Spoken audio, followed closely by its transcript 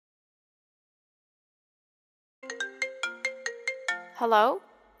Hello?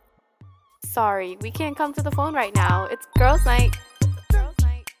 Sorry, we can't come to the phone right now. It's girls' night. Girls'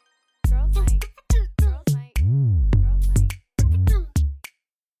 night. Girls' night. Girls' night. Girls' night.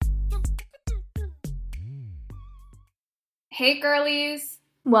 Hey girlies,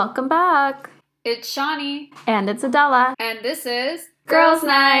 Welcome back. it's Shawnee, And it's Adela. and this is Girls'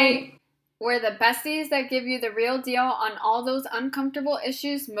 Night. We're the besties that give you the real deal on all those uncomfortable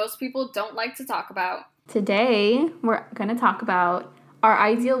issues most people don't like to talk about. Today, we're going to talk about our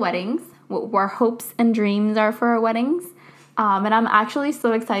ideal weddings, what our hopes and dreams are for our weddings. And I'm actually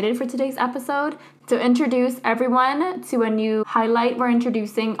so excited for today's episode to introduce everyone to a new highlight we're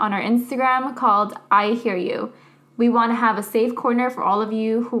introducing on our Instagram called I Hear You. We want to have a safe corner for all of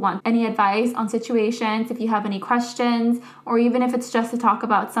you who want any advice on situations, if you have any questions, or even if it's just to talk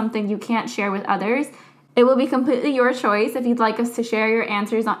about something you can't share with others. It will be completely your choice if you'd like us to share your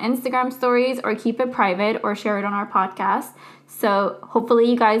answers on Instagram stories or keep it private or share it on our podcast. So hopefully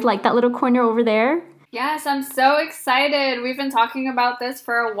you guys like that little corner over there. Yes, I'm so excited. We've been talking about this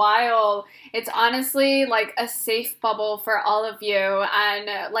for a while. It's honestly like a safe bubble for all of you.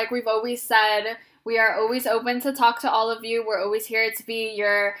 And like we've always said, we are always open to talk to all of you. We're always here to be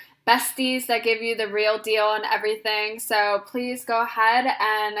your besties that give you the real deal on everything. So please go ahead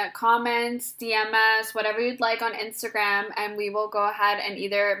and comment, DM us, whatever you'd like on Instagram, and we will go ahead and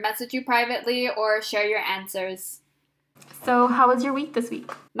either message you privately or share your answers. So how was your week this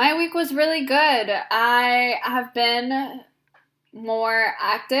week? My week was really good. I have been more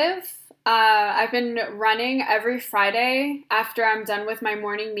active. I've been running every Friday after I'm done with my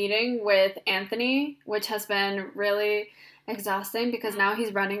morning meeting with Anthony, which has been really exhausting because now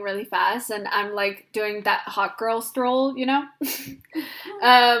he's running really fast and I'm like doing that hot girl stroll, you know?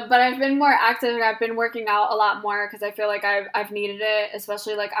 But I've been more active and I've been working out a lot more because I feel like I've needed it,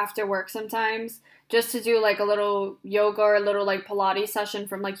 especially like after work sometimes, just to do like a little yoga or a little like Pilates session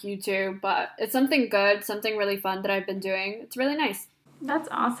from like YouTube. But it's something good, something really fun that I've been doing. It's really nice. That's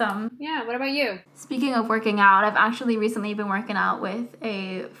awesome. Yeah, what about you? Speaking of working out, I've actually recently been working out with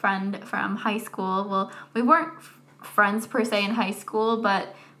a friend from high school. Well, we weren't friends per se in high school,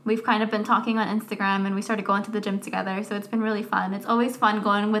 but we've kind of been talking on Instagram and we started going to the gym together. So it's been really fun. It's always fun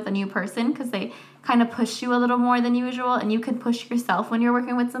going with a new person because they kind of push you a little more than usual, and you can push yourself when you're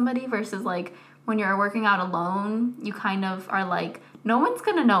working with somebody versus like when you're working out alone, you kind of are like, no one's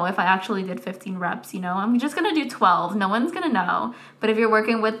going to know if I actually did 15 reps, you know? I'm just going to do 12. No one's going to know. But if you're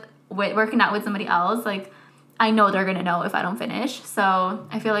working out with somebody else, like, I know they're going to know if I don't finish. So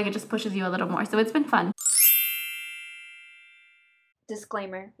I feel like it just pushes you a little more. So it's been fun.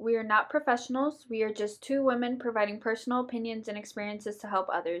 Disclaimer: we are not professionals. We are just two women providing personal opinions and experiences to help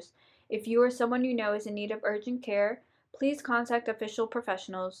others. If you or someone you know is in need of urgent care, please contact official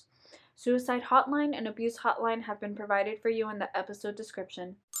professionals. Suicide hotline and abuse hotline have been provided for you in the episode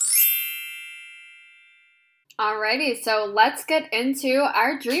description. Alrighty, so let's get into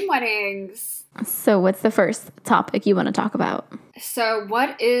our dream weddings. So what's the first topic you want to talk about? So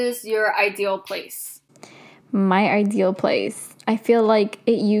what is your ideal place? My ideal place. I feel like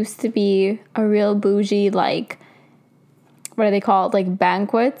it used to be a real bougie, like, what are they called? Like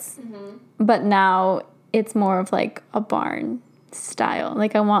banquets. Mm-hmm. But now it's more of like a barn style.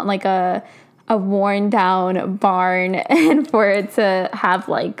 Like I want like a worn down barn and for it to have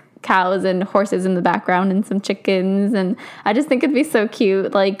like cows and horses in the background and some chickens, and I just think it'd be so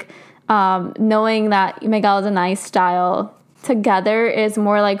cute. Like knowing that Miguel and I's style together is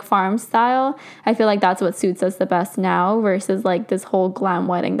more like farm style. I feel like that's what suits us the best now versus like this whole glam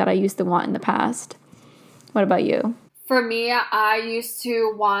wedding that I used to want in the past. What about you? For me, I used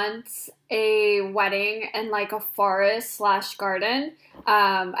to want a wedding in like a forest/garden.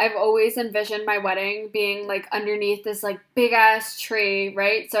 I've always envisioned my wedding being like underneath this like big ass tree,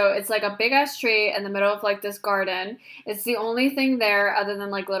 right? So it's like a big ass tree in the middle of like this garden. It's the only thing there other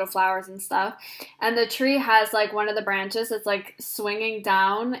than like little flowers and stuff. And the tree has like one of the branches that's like swinging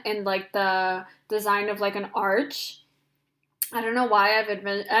down in like the design of like an arch. I don't know why I've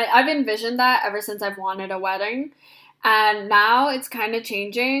envisioned that ever since I've wanted a wedding. And now it's kind of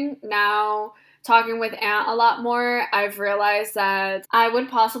changing. Now, talking with Aunt a lot more, I've realized that I would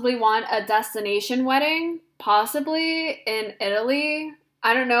possibly want a destination wedding, possibly in Italy.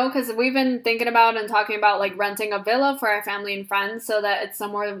 I don't know, because we've been thinking about and talking about like renting a villa for our family and friends so that it's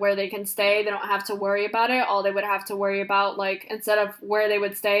somewhere where they can stay. They don't have to worry about it. All they would have to worry about, like, instead of where they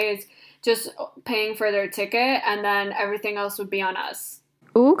would stay, is just paying for their ticket, and then everything else would be on us.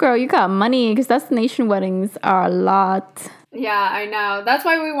 Ooh, girl, you got money, because destination weddings are a lot. Yeah, I know. That's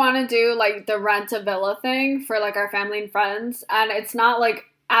why we want to do like the rent a villa thing for like our family and friends. And it's not like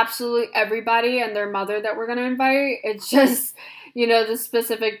absolutely everybody and their mother that we're going to invite. It's just, the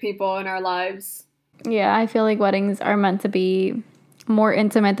specific people in our lives. Yeah, I feel like weddings are meant to be more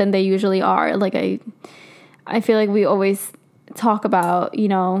intimate than they usually are. Like, I feel like we always talk about,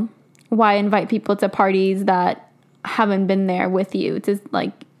 why invite people to parties that haven't been there with you to,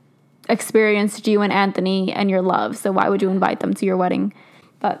 like, experienced you and Anthony and your love. So why would you invite them to your wedding?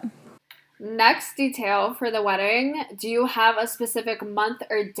 But next detail for the wedding, do you have a specific month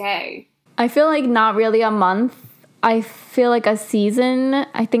or day? I feel like not really a month. I feel like a season.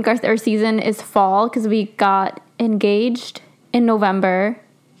 I think our season is fall because we got engaged in November.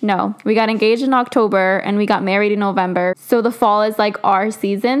 No, we got engaged in October and we got married in November. So the fall is like our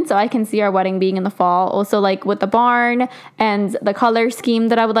season. So I can see our wedding being in the fall. Also, like with the barn and the color scheme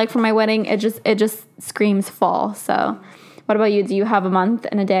that I would like for my wedding, it just screams fall. So what about you? Do you have a month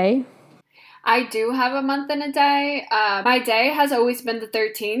and a day? I do have a month and a day. My day has always been the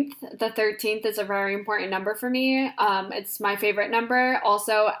 13th. The 13th is a very important number for me. It's my favorite number.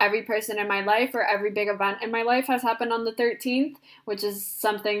 Also, every person in my life or every big event in my life has happened on the 13th, which is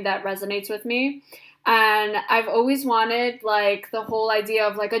something that resonates with me. And I've always wanted like the whole idea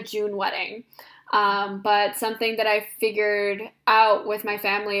of like a June wedding. But something that I figured out with my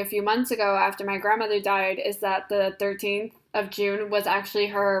family a few months ago after my grandmother died is that the 13th of June was actually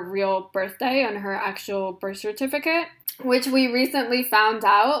her real birthday on her actual birth certificate, which we recently found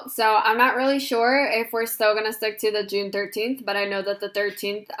out. So I'm not really sure if we're still going to stick to the June 13th, but I know that the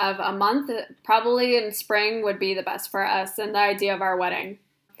 13th of a month, probably in spring, would be the best for us and the idea of our wedding.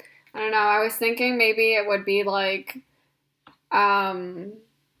 I don't know. I was thinking maybe it would be like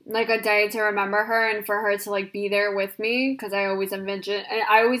a day to remember her and for her to like be there with me, because I always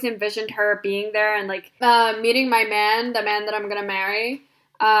envisioned her being there and like meeting the man that I'm gonna marry,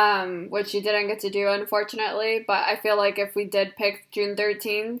 which she didn't get to do unfortunately. But I feel like if we did pick June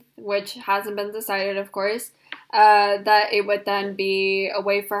 13th, which hasn't been decided of course, that it would then be a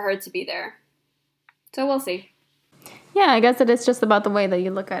way for her to be there. So we'll see. Yeah, I guess it is just about the way that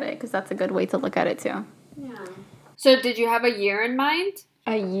you look at it, because that's a good way to look at it too. Yeah. So did you have a year in mind?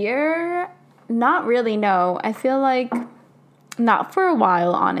 A year? Not really, no. I feel like not for a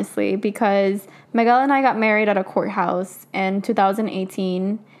while, honestly, because Miguel and I got married at a courthouse in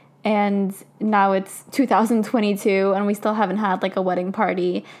 2018, and now it's 2022, and we still haven't had, like, a wedding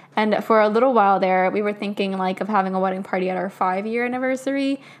party. And for a little while there, we were thinking, like, of having a wedding party at our 5-year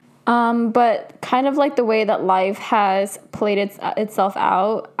anniversary. But kind of like the way that life has played itself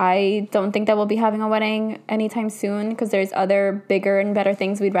out, I don't think that we'll be having a wedding anytime soon, because there's other bigger and better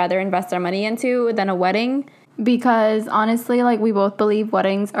things we'd rather invest our money into than a wedding. Because honestly, like, we both believe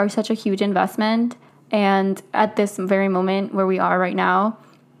weddings are such a huge investment, and at this very moment where we are right now,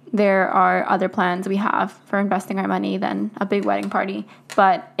 there are other plans we have for investing our money than a big wedding party.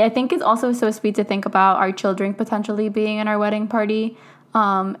 But I think it's also so sweet to think about our children potentially being in our wedding party.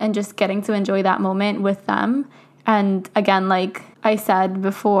 And just getting to enjoy that moment with them. And again, like I said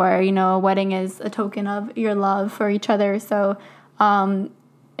before, a wedding is a token of your love for each other. So, and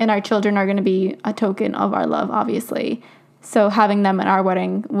our children are going to be a token of our love, obviously. So having them at our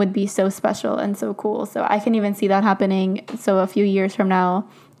wedding would be so special and so cool. So I can even see that happening. So a few years from now,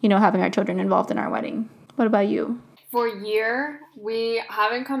 having our children involved in our wedding. What about you? For year, we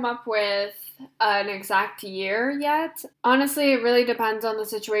haven't come up with an exact year yet. Honestly, it really depends on the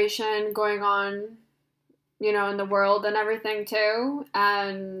situation going on, in the world and everything too,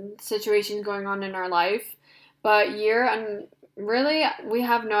 and situations going on in our life. But year, and really, we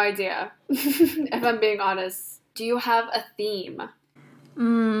have no idea, if I'm being honest. Do you have a theme?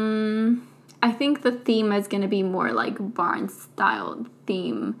 I think the theme is going to be more like barn style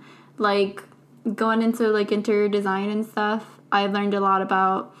theme. Like, going into like interior design and stuff, I learned a lot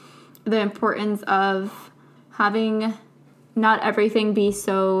about the importance of having not everything be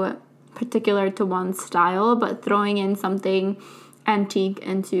so particular to one style, but throwing in something antique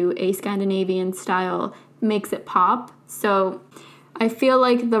into a Scandinavian style makes it pop. So I feel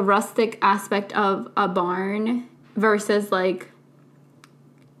like the rustic aspect of a barn versus like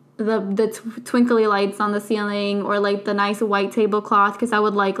the twinkly lights on the ceiling, or like the nice white tablecloth, because I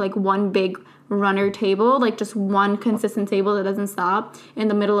would like one big runner table, like just one consistent table that doesn't stop in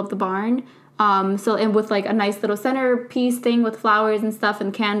the middle of the barn. And with like a nice little centerpiece thing with flowers and stuff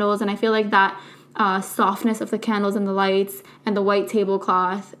and candles. And I feel like that softness of the candles and the lights and the white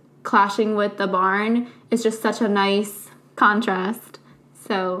tablecloth clashing with the barn is just such a nice contrast.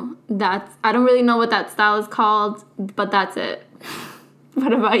 So I don't really know what that style is called, but that's it.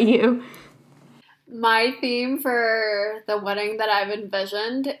 What about you? My theme for the wedding that I've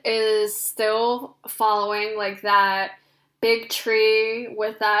envisioned is still following like that big tree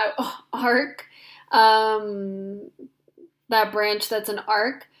with that arc, that branch that's an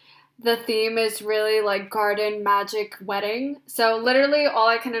arc. The theme is really like garden magic wedding. So literally all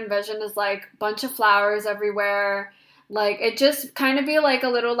I can envision is like a bunch of flowers everywhere. Like it just kind of be like a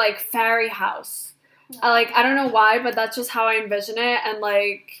little like fairy house. I don't know why, but that's just how I envision it. And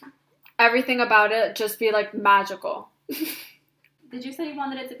like everything about it just be like magical. Did you say you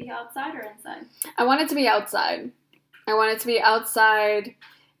wanted it to be outside or inside? I want it to be outside. I want it to be outside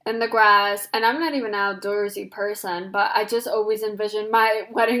in the grass. And I'm not even an outdoorsy person, but I just always envision my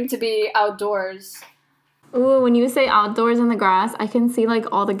wedding to be outdoors. Ooh, when you say outdoors in the grass, I can see like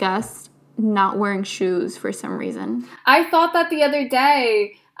all the guests not wearing shoes for some reason. I thought that the other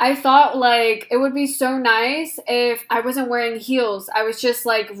day. I thought like it would be so nice if I wasn't wearing heels. I was just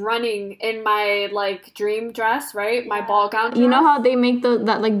like running in my like dream dress, right? My ball gown dress. You know how they make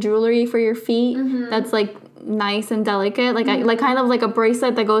that like jewelry for your feet that's like nice and delicate, like like kind of like a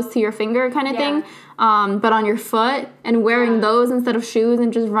bracelet that goes to your finger kind of thing, but on your foot, and wearing those instead of shoes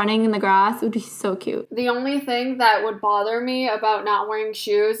and just running in the grass would be so cute. The only thing that would bother me about not wearing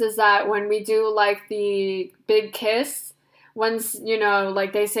shoes is that when we do like the big kiss, once, you know,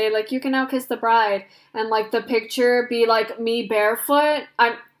 like they say like you can now kiss the bride, and like the picture be like me barefoot,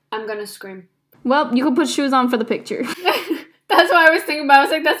 I'm gonna scream. Well, you could put shoes on for the picture. That's what I was thinking about. I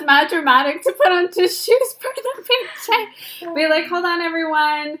was like, that's mad dramatic to put on just shoes for the picture. Be like, hold on,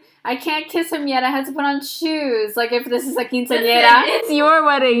 everyone. I can't kiss him yet. I have to put on shoes. Like, if this is a quinceañera. It's your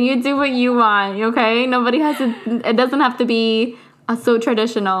wedding. You do what you want, okay? Nobody has to... It doesn't have to be so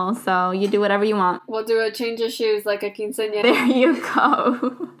traditional, so you do whatever you want. We'll do a change of shoes like a quinceañera. There you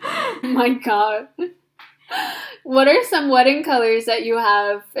go. Oh my God. What are some wedding colors that you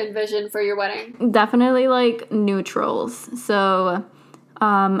have envisioned for your wedding? Definitely like neutrals. So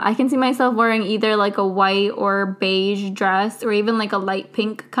I can see myself wearing either like a white or beige dress, or even like a light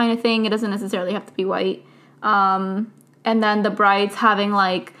pink kind of thing. It doesn't necessarily have to be white. And then the brides having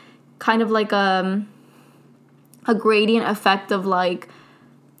like kind of like a gradient effect of like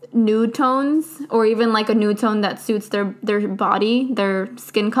nude tones, or even like a nude tone that suits their body, their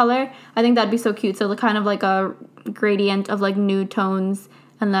skin color. I think that'd be so cute. So kind of like a gradient of like nude tones,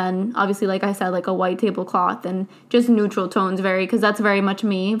 and then obviously, like I said, like a white tablecloth and just neutral tones, because that's very much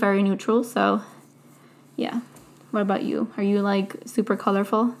me, very neutral. So yeah. What about you? Are you like super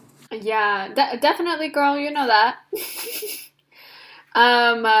colorful? Yeah, definitely, girl. You know that.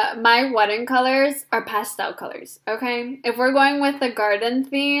 My wedding colors are pastel colors, okay? If we're going with the garden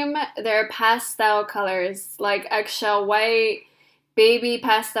theme, they're pastel colors, like eggshell white, baby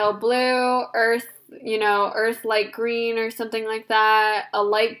pastel blue, earth light green or something like that, a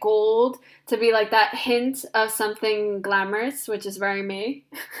light gold to be like that hint of something glamorous, which is very me.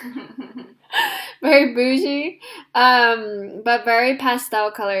 Very bougie, but very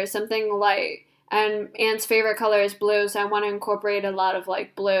pastel colors, something light. And Anne's favorite color is blue, so I want to incorporate a lot of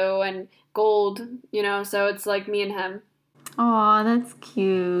like blue and gold, so it's like me and him. Aw, that's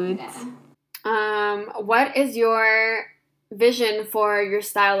cute. Yeah. What is your vision for your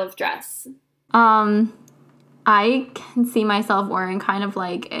style of dress? I can see myself wearing kind of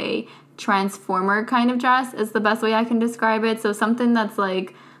like a transformer kind of dress is the best way I can describe it. So something that's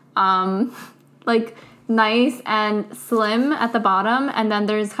like nice and slim at the bottom, and then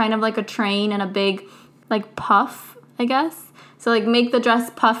there's kind of like a train and a big like puff, I guess. So like make the dress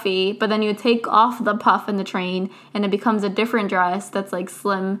puffy, but then you take off the puff and the train and it becomes a different dress that's like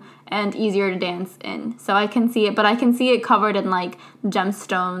slim and easier to dance in. So I can see it, but I can see it covered in like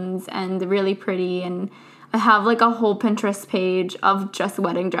gemstones and really pretty, and I have like a whole Pinterest page of just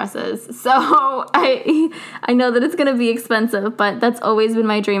wedding dresses. So I know that it's going to be expensive, but that's always been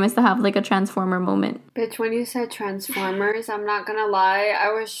my dream, is to have like a transformer moment. Bitch, when you said Transformers, I'm not going to lie,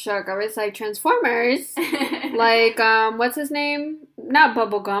 I was shook. I was like, Transformers? Like, what's his name? Not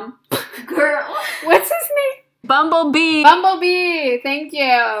Bubblegum. Girl. What's his name? Bumblebee. Bumblebee. Thank you.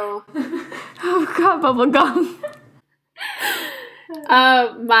 Oh God, Bubblegum.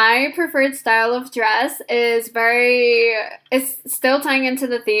 My preferred style of dress is it's still tying into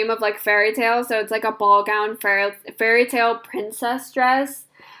the theme of like fairy tale, so it's like a ball gown fairy tale princess dress.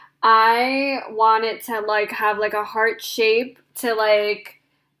 I want it to like have like a heart shape to like,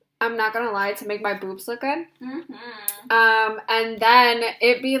 I'm not gonna lie, to make my boobs look good. Mm-hmm. And then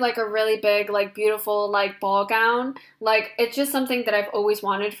it be like a really big, like beautiful, like ball gown. Like it's just something that I've always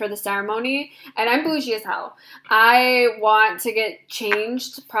wanted for the ceremony. And I'm bougie as hell. I want to get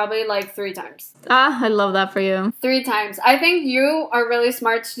changed probably like 3 times. I love that for you. 3 times. I think you are really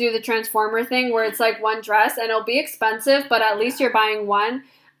smart to do the transformer thing where it's like one dress and it'll be expensive, but at least you're buying one.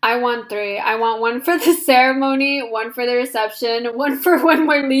 I want 3. I want one for the ceremony, one for the reception, one for when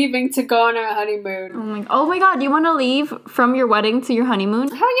we're leaving to go on our honeymoon. Oh my God! You want to leave from your wedding to your honeymoon?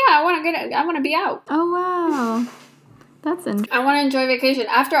 Hell yeah! I want to be out. Oh wow, that's interesting. I want to enjoy vacation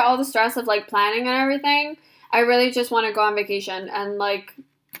after all the stress of like planning and everything. I really just want to go on vacation and like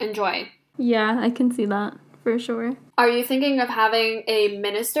enjoy. Yeah, I can see that for sure. Are you thinking of having a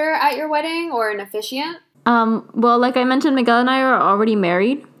minister at your wedding or an officiant? Well, like I mentioned, Miguel and I are already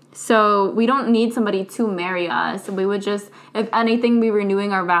married. So we don't need somebody to marry us. We would just, if anything, be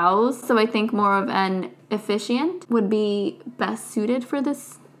renewing our vows. So I think more of an officiant would be best suited for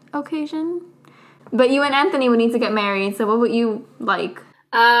this occasion. But you and Anthony would need to get married. So what would you like?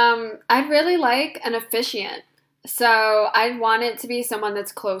 I'd really like an officiant. So I'd want it to be someone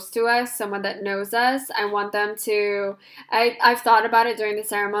that's close to us, someone that knows us. I want them to, I've thought about it during the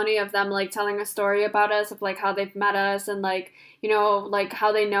ceremony of them like telling a story about us, of like how they've met us and like, you know, like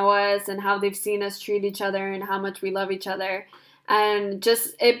how they know us and how they've seen us treat each other and how much we love each other. And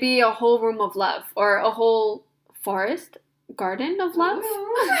just it be a whole room of love or a whole garden of love.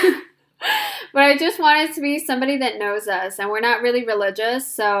 But I just want it to be somebody that knows us, and we're not really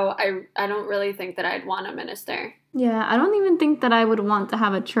religious, so I don't really think that I'd want a minister. Yeah, I don't even think that I would want to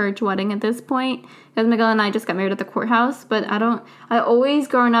have a church wedding at this point, because Miguel and I just got married at the courthouse, but I always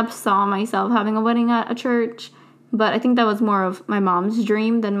growing up saw myself having a wedding at a church, but I think that was more of my mom's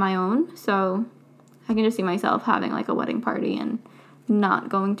dream than my own, so I can just see myself having like a wedding party and not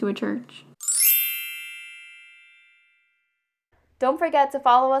going to a church. Don't forget to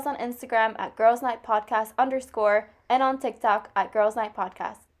follow us on Instagram at girlsnightpodcast_ and on TikTok at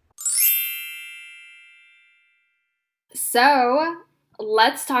girlsnightpodcast. So,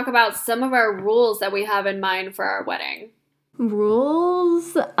 let's talk about some of our rules that we have in mind for our wedding.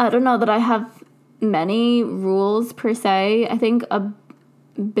 Rules? I don't know that I have many rules per se. I think a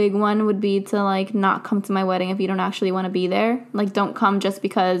big one would be to like not come to my wedding if you don't actually want to be there. Like, don't come just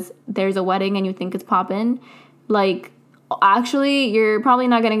because there's a wedding and you think it's poppin'. Like, actually, you're probably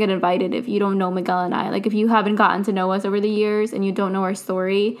not going to get invited if you don't know Miguel and I. Like, if you haven't gotten to know us over the years and you don't know our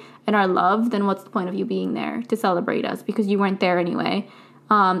story and our love, then what's the point of you being there to celebrate us? Because you weren't there anyway.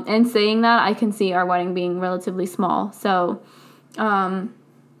 And saying that, I can see our wedding being relatively small. So, I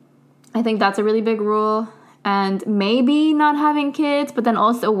think that's a really big rule. And maybe not having kids, but then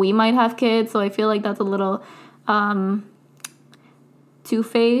also we might have kids. So I feel like that's a little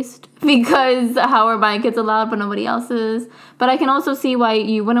two-faced, because how are my kids allowed but nobody else's? But I can also see why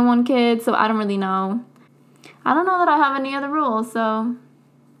you wouldn't want kids, so I don't really know. I don't know that I have any other rules, so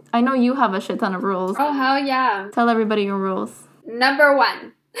I know you have a shit ton of rules. Oh, hell yeah. Tell everybody your rules. Number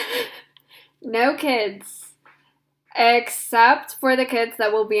 1, no kids, except for the kids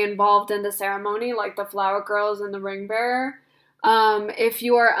that will be involved in the ceremony, like the flower girls and the ring bearer. If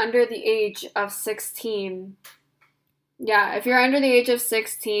you are under the age of 16... Yeah, if you're under the age of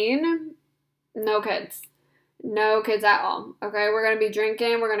 16, no kids. No kids at all. Okay, we're going to be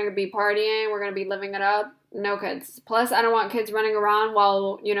drinking, we're going to be partying, we're going to be living it up. No kids. Plus, I don't want kids running around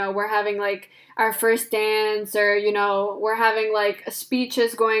while, you know, we're having, like, our first dance or, you know, we're having, like,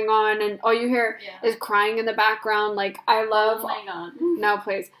 speeches going on and all you hear is crying in the background. Like, I love... Oh my God. No,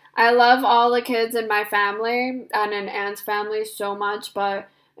 please. I love all the kids in my family and in Aunt's family so much, but...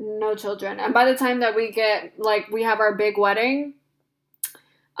 no children. And by the time that we get, like, we have our big wedding,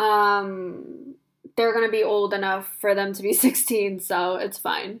 they're going to be old enough for them to be 16, so it's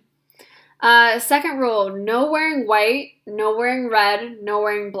fine. Second rule, no wearing white, no wearing red, no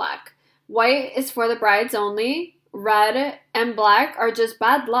wearing black. White is for the brides only. Red and black are just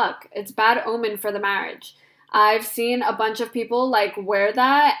bad luck. It's bad omen for the marriage. I've seen a bunch of people, like, wear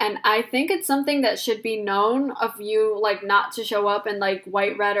that, and I think it's something that should be known of you, like, not to show up in, like,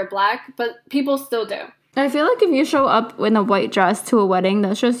 white, red, or black, but people still do. I feel like if you show up in a white dress to a wedding,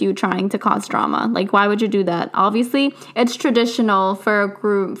 that's just you trying to cause drama. Like, why would you do that? Obviously, it's traditional for a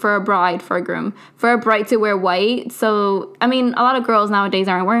groom, for a bride, for a groom, for a bride to wear white. So, I mean, a lot of girls nowadays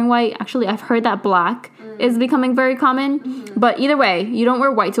aren't wearing white. Actually, I've heard that black is becoming very common. Mm-hmm. But either way, you don't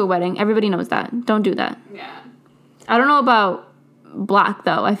wear white to a wedding. Everybody knows that. Don't do that. Yeah. I don't know about black,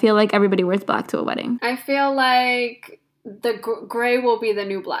 though. I feel like everybody wears black to a wedding. I feel like the gray will be the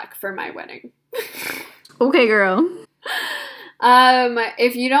new black for my wedding. Okay, girl.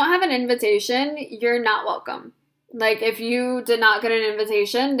 If you don't have an invitation, you're not welcome. Like, if you did not get an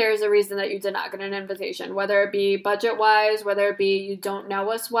invitation, there's a reason that you did not get an invitation. Whether it be budget-wise, whether it be you don't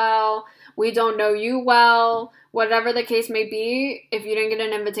know us well, we don't know you well, whatever the case may be, if you didn't get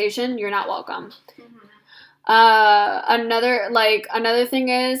an invitation, you're not welcome. Another thing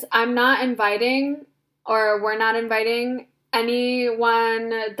is, we're not inviting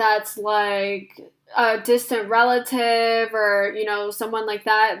anyone that's like a distant relative or, you know, someone like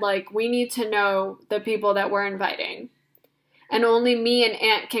that, like we need to know the people that we're inviting. And only me and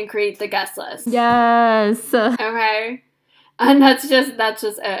Aunt can create the guest list. Yes. Okay? And that's just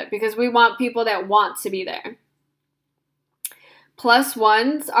it. Because we want people that want to be there. Plus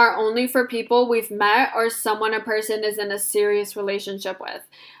ones are only for people we've met or someone a person is in a serious relationship with.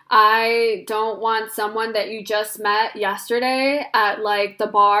 I don't want someone that you just met yesterday at like the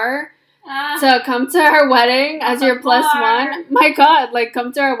bar to come to our wedding as your plus one. My God, like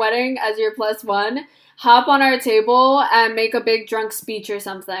come to our wedding as your plus one. Hop on our table and make a big drunk speech or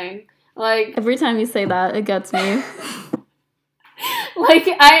something. Like Every time you say that, it gets me. Like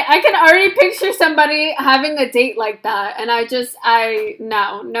I can already picture somebody having a date like that, and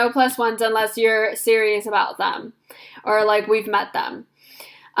no plus ones unless you're serious about them or like we've met them.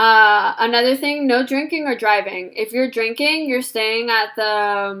 Another thing, no drinking or driving. If you're drinking, you're staying at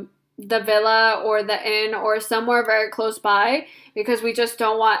the villa or the inn or somewhere very close by, because we just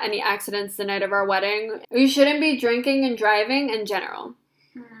don't want any accidents the night of our wedding. We shouldn't be drinking and driving in general.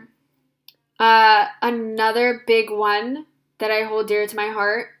 Another big one that I hold dear to my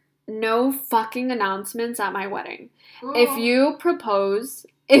heart, no fucking announcements at my wedding. Ooh. If you propose,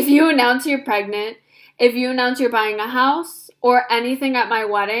 if you announce you're pregnant, if you announce you're buying a house or anything at my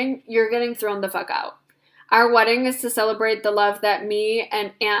wedding, you're getting thrown the fuck out. Our wedding is to celebrate the love that me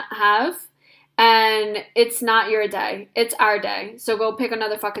and Aunt have, and it's not your day. It's our day. So go pick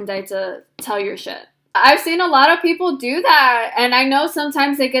another fucking day to tell your shit. I've seen a lot of people do that, and I know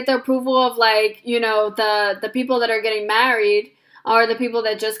sometimes they get the approval of, like, you know, the people that are getting married or the people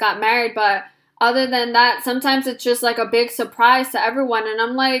that just got married, but other than that, sometimes it's just, like, a big surprise to everyone, and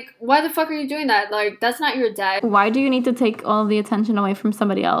I'm like, why the fuck are you doing that? Like, that's not your day. Why do you need to take all of the attention away from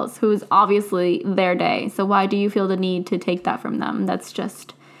somebody else who's obviously their day? So why do you feel the need to take that from them? That's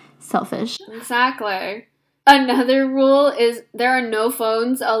just selfish. Exactly. Another rule is there are no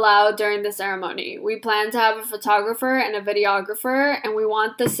phones allowed during the ceremony. We plan to have a photographer and a videographer, and we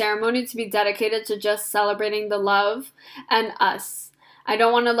want the ceremony to be dedicated to just celebrating the love and us. I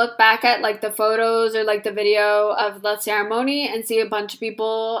don't want to look back at like the photos or like the video of the ceremony and see a bunch of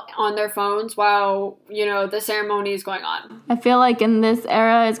people on their phones while, you know, the ceremony is going on. I feel like in this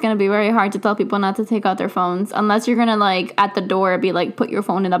era, it's going to be very hard to tell people not to take out their phones unless you're going to like at the door be like, put your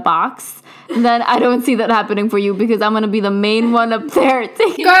phone in a box. Then I don't see that happening for you because I'm going to be the main one up there.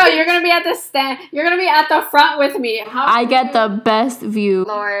 Girl, you're going to be at the stand. You're going to be at the front with me. I get the best view.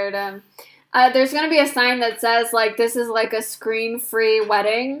 Lord, there's going to be a sign that says, like, this is, like, a screen-free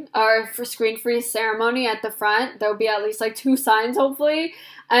wedding or for screen-free ceremony at the front. There'll be at least, like, 2 signs, hopefully.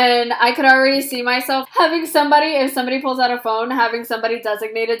 And I could already see myself having somebody, if somebody pulls out a phone, having somebody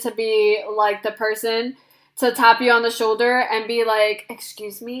designated to be, like, the person to tap you on the shoulder and be like,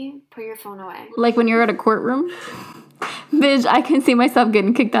 excuse me, put your phone away. Like when you're at a courtroom? Bitch, I can see myself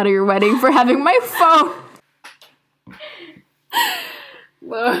getting kicked out of your wedding for having my phone.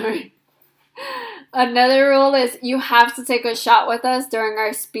 Lord. Another rule is you have to take a shot with us during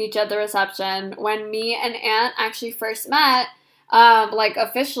our speech at the reception. When me and Aunt actually first met, like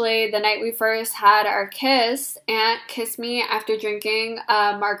officially the night we first had our kiss, Aunt kissed me after drinking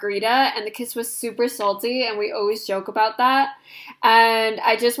a margarita, and the kiss was super salty, and we always joke about that. And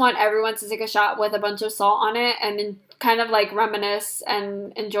I just want everyone to take a shot with a bunch of salt on it and then kind of like reminisce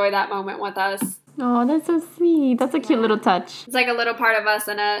and enjoy that moment with us. Oh, that's so sweet. That's a cute little touch. It's like a little part of us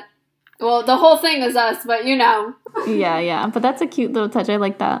in it. Well, the whole thing is us, but you know. Yeah. But that's a cute little touch. I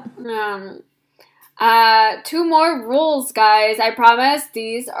like that. 2 more rules, guys. I promise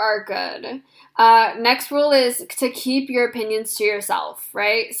these are good. Next rule is to keep your opinions to yourself,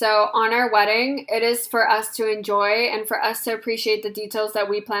 right? So on our wedding, it is for us to enjoy and for us to appreciate the details that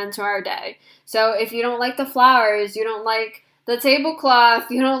we plan to our day. So if you don't like the flowers, you don't like the tablecloth,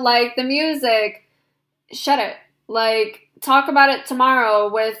 you don't like the music, shut it. Like, talk about it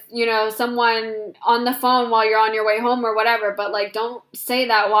tomorrow with, you know, someone on the phone while you're on your way home or whatever. But, like, don't say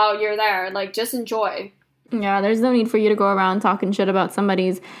that while you're there. Like, just enjoy. Yeah, there's no need for you to go around talking shit about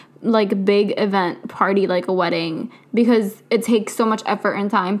somebody's, like, big event party, like a wedding. Because it takes so much effort and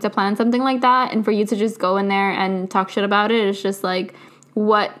time to plan something like that. And for you to just go in there and talk shit about it, it's just like,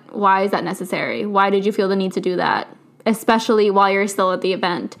 why is that necessary? Why did you feel the need to do that? Especially while you're still at the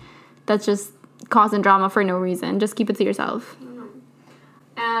event. That's just causing drama for no reason. Just keep it to yourself.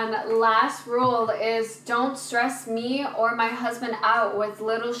 And last rule is don't stress me or my husband out with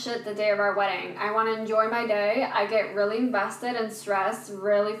little shit the day of our wedding. I want to enjoy my day. I get really invested and stressed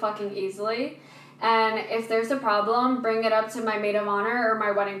really fucking easily. And if there's a problem, bring it up to my maid of honor or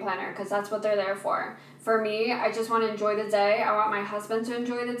my wedding planner, because that's what they're there for. For me, I just want to enjoy the day. I want my husband to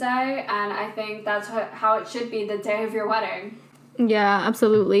enjoy the day, and I think that's how it should be the day of your wedding. Yeah,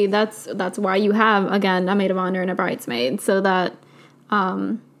 absolutely. That's why you have, again, a maid of honor and a bridesmaid, so that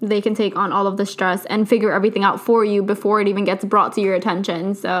they can take on all of the stress and figure everything out for you before it even gets brought to your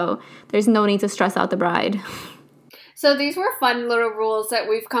attention. So there's no need to stress out the bride. So these were fun little rules that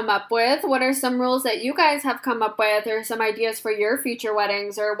we've come up with. What are some rules that you guys have come up with, or some ideas for your future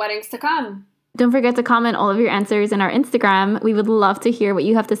weddings or weddings to come? Don't forget to comment all of your answers in our Instagram. We would love to hear what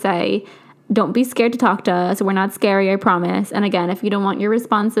you have to say. Don't be scared to talk to us. We're not scary, I promise. And again, if you don't want your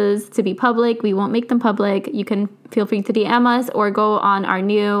responses to be public, we won't make them public. You can feel free to DM us or go on our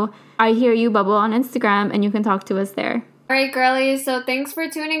new I Hear You bubble on Instagram, and you can talk to us there. All right, girlies, so thanks for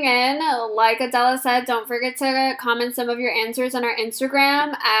tuning in. Like Adela said, don't forget to comment some of your answers on our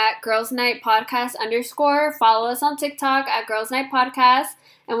Instagram at Girls Night Podcast _. Follow us on TikTok at Girls Night Podcast.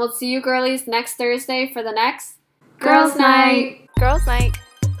 And we'll see you girlies next Thursday for the next Girls Night. Girls Night.